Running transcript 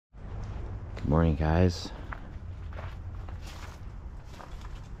Good morning, guys.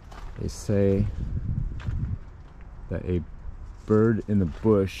 They say that a bird in the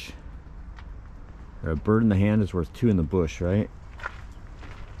bush, or a bird in the hand is worth two in the bush, right?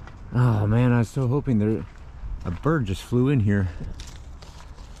 Oh man, I was so hoping a bird just flew in here.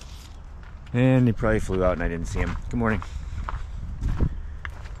 And he probably flew out and I didn't see him. Good morning.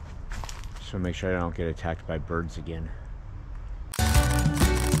 Just want to make sure I don't get attacked by birds again.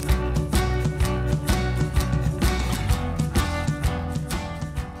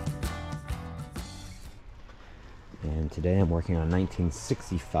 And today I'm working on a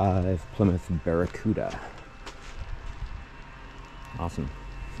 1965 Plymouth Barracuda. Awesome.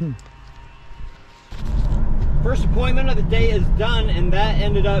 First appointment of the day is done, and that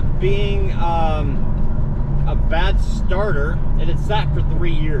ended up being a bad starter. It had sat for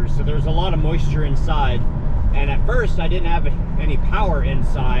 3 years, so there was a lot of moisture inside. And at first I didn't have any power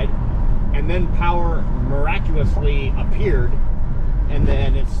inside, and then power miraculously appeared, and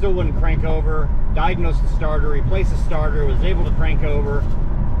then it still wouldn't crank over. Diagnosed the starter, replaced the starter, was able to crank over.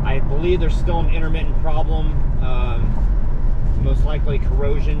 I believe there's still an intermittent problem, most likely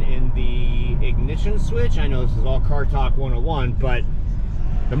corrosion in the ignition switch. I know this is all Car Talk 101, but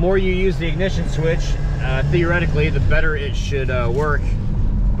the more you use the ignition switch, theoretically, the better it should work.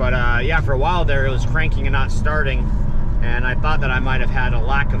 But yeah, for a while there, it was cranking and not starting, and I thought that I might have had a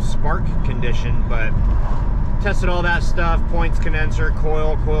lack of spark condition, but tested all that stuff, points, condenser,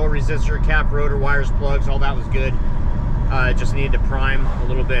 coil resistor, cap, rotor, wires, plugs, all that was good. Just needed to prime a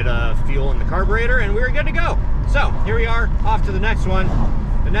little bit of fuel in the carburetor, and we were good to go. So here we are, off to the next one.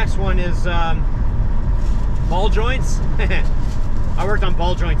 The next one is ball joints. I worked on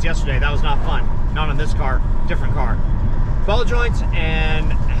ball joints yesterday. That was not fun. Not on this car, different car. Ball joints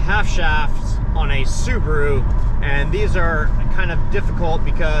and half shafts on a Subaru, and these are kind of difficult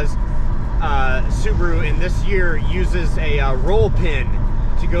because Subaru in this year uses a roll pin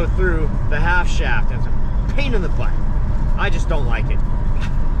to go through the half shaft. It's a pain in the butt. I just don't like it.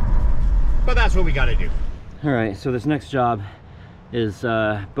 But that's what we got to do. All right, so this next job is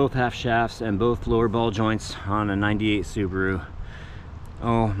both half shafts and both lower ball joints on a 98 Subaru.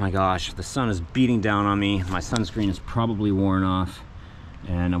 Oh my gosh, the sun is beating down on me. My sunscreen is probably worn off,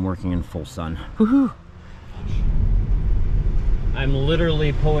 and I'm working in full sun. Woohoo! I'm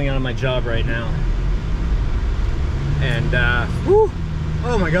literally pulling out of my job right now. And, whoo!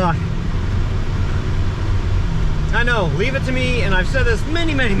 Oh my God. I know, leave it to me, and I've said this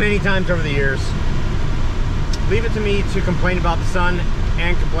many times over the years. Leave it to me to complain about the sun,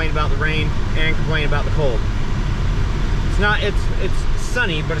 and complain about the rain, and complain about the cold. It's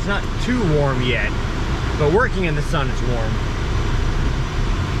sunny, but it's not too warm yet. But working in the sun, it's warm.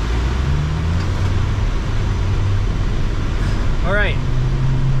 All right,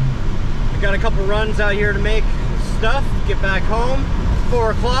 I got a couple runs out here to make stuff, get back home,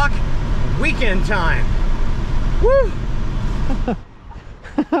 4 o'clock, weekend time. Woo!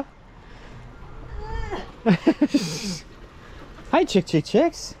 Hi,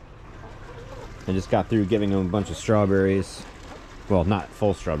 chicks. I just got through giving them a bunch of strawberries. Well, not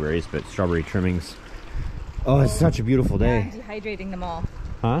full strawberries, but strawberry trimmings. Oh, it's such a beautiful day. Yeah, I'm dehydrating them all.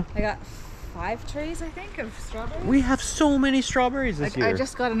 Huh? I got 5 trays, I think, of strawberries. We have so many strawberries this year. I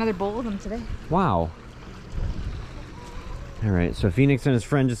just got another bowl of them today. Wow. All right, so Phoenix and his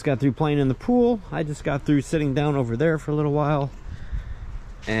friend just got through playing in the pool. I just got through sitting down over there for a little while.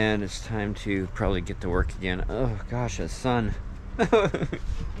 And it's time to probably get to work again. Oh gosh, the sun. It's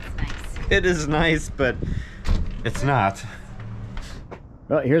nice. It is nice, but it's not.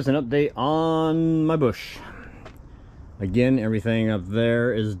 Well, here's an update on my bush. Again, everything up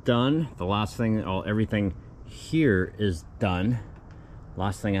there is done. The last thing, everything here is done.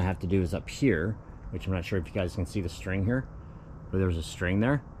 Last thing I have to do is up here, which I'm not sure if you guys can see the string here, but there's a string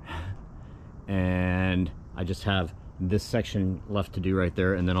there. And I just have this section left to do right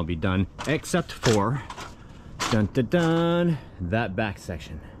there, and then I'll be done, except for that back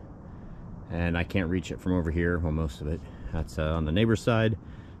section. And I can't reach it from over here. Well, most of it. That's on the neighbor's side.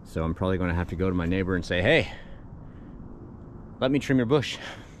 So I'm probably going to have to go to my neighbor and say, hey, let me trim your bush.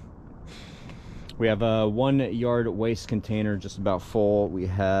 We have a 1 yard waste container just about full. We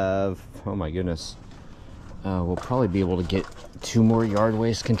have, oh my goodness, we'll probably be able to get 2 more yard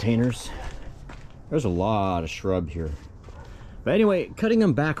waste containers. There's a lot of shrub here. But anyway, cutting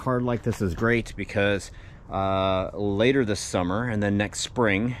them back hard like this is great because later this summer and then next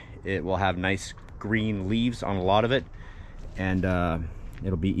spring, it will have nice green leaves on a lot of it, and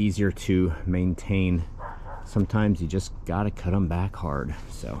it'll be easier to maintain. Sometimes you just gotta cut them back hard.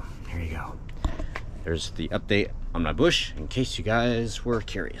 So there you go. There's the update on my bush in case you guys were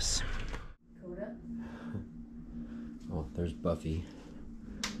curious. Oh, there's Buffy.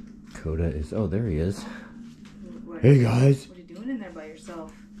 Coda is... Oh, there he is. What? Hey, guys. What are you doing in there by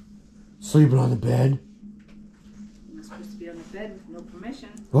yourself? Sleeping on the bed. You're not supposed to be on the bed with no permission.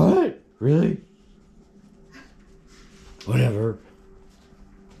 What? Really? Whatever.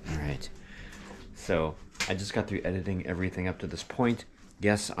 Alright. So, I just got through editing everything up to this point.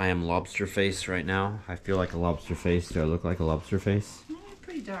 Yes, I am lobster face right now. I feel like a lobster face. Do I look like a lobster face?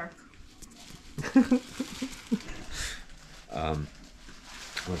 Pretty dark.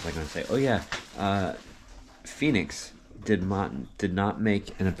 What was I going to say? Oh yeah, Phoenix did not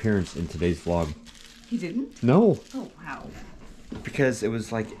make an appearance in today's vlog. He didn't? No. Oh, how? Because it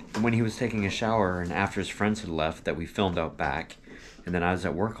was like when he was taking a shower and after his friends had left that we filmed out back, and then I was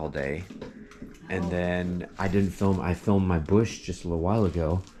at work all day, and then I didn't film. I filmed my bush just a little while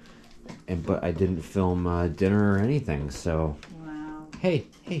ago, but I didn't film dinner or anything. So. Wow. Hey,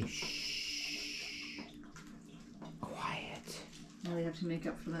 shh. Quiet. Will we have to make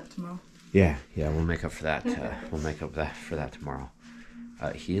up for that tomorrow? Yeah, we'll make up for that. We'll make up for that tomorrow.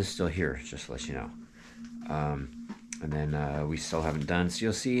 He is still here, just to let you know. And then we still haven't done. So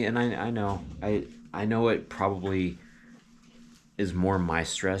you'll see, and I know it probably is more my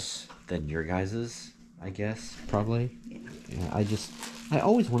stress than your guys's. I guess probably. Yeah. I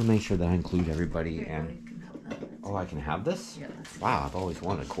always want to make sure that I include everybody. Here, and you can help that. oh, I can have this. Yeah. Wow, I've always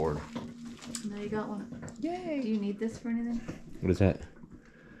wanted a cord. Now you got one. Yay! Do you need this for anything? What is that?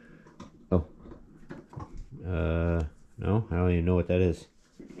 Oh. No, I don't even know what that is.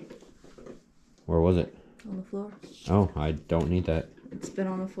 Where was it? On the floor. Oh, I don't need that. It's been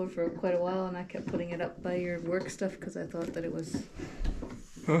on the floor for quite a while, and I kept putting it up by your work stuff because I thought that it was.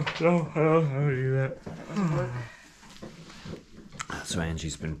 Oh, no, I don't do that. Work. So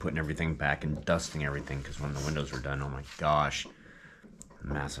Angie's been putting everything back and dusting everything because when the windows were done, oh my gosh,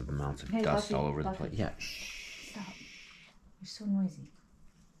 massive amounts of dust Buffy, all over the Buffy. place. Yeah, shh. Stop. You're so noisy.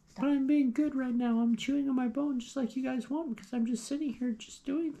 But I'm being good right now. I'm chewing on my bone just like you guys want because I'm just sitting here just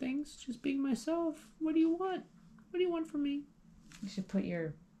doing things, just being myself. What do you want? What do you want from me? You should put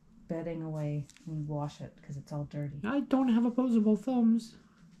your bedding away and wash it because it's all dirty. I don't have opposable thumbs.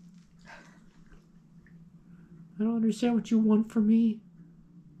 I don't understand what you want from me.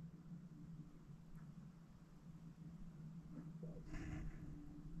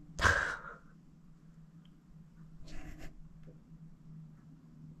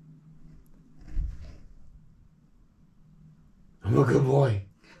 I'm a good boy.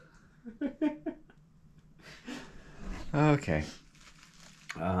 Okay.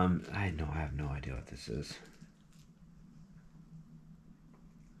 I have no idea what this is.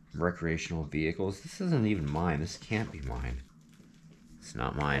 Recreational vehicles. This isn't even mine. This can't be mine. It's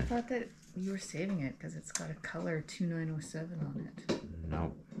not I mine. thought that you were saving it because it's got a color 2907 on it.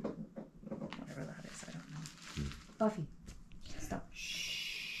 Nope. Whatever that is, I don't know. Buffy, stop.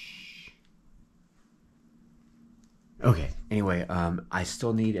 Shh. Okay. Anyway, I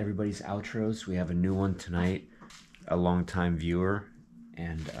still need everybody's outros. We have a new one tonight. A longtime viewer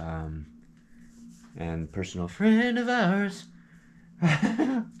and personal friend of ours.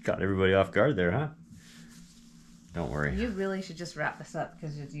 Got everybody off guard there, huh? Don't worry. You really should just wrap this up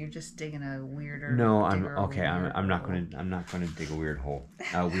because you're just digging a weirder. No, I'm okay. I'm not gonna dig a weird hole.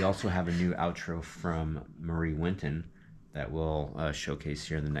 We also have a new outro from Marie Winton that we'll showcase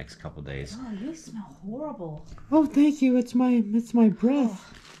here in the next couple days. Oh, you smell horrible. Oh, thank you. It's my breath.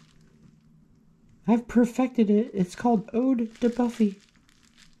 Oh. I've perfected it. It's called Ode to Buffy.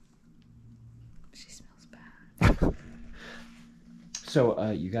 She smells bad.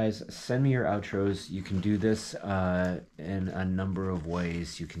 So, you guys, send me your outros. You can do this in a number of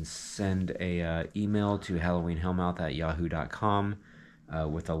ways. You can send a email to halloweenhellmouth@yahoo.com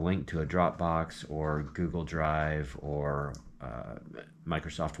with a link to a Dropbox or Google Drive or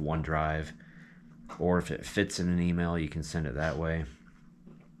Microsoft OneDrive. Or if it fits in an email, you can send it that way.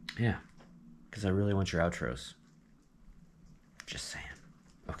 Yeah, because I really want your outros. Just saying.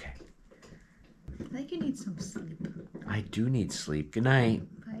 Okay. I think you need some sleep. I do need sleep. Good night.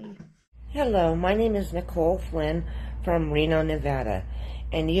 Bye. Hello, my name is Nicole Flynn from Reno, Nevada,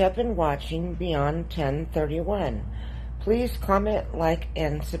 and you have been watching Beyond 1031. Please comment, like,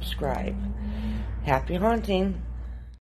 and subscribe. Happy haunting!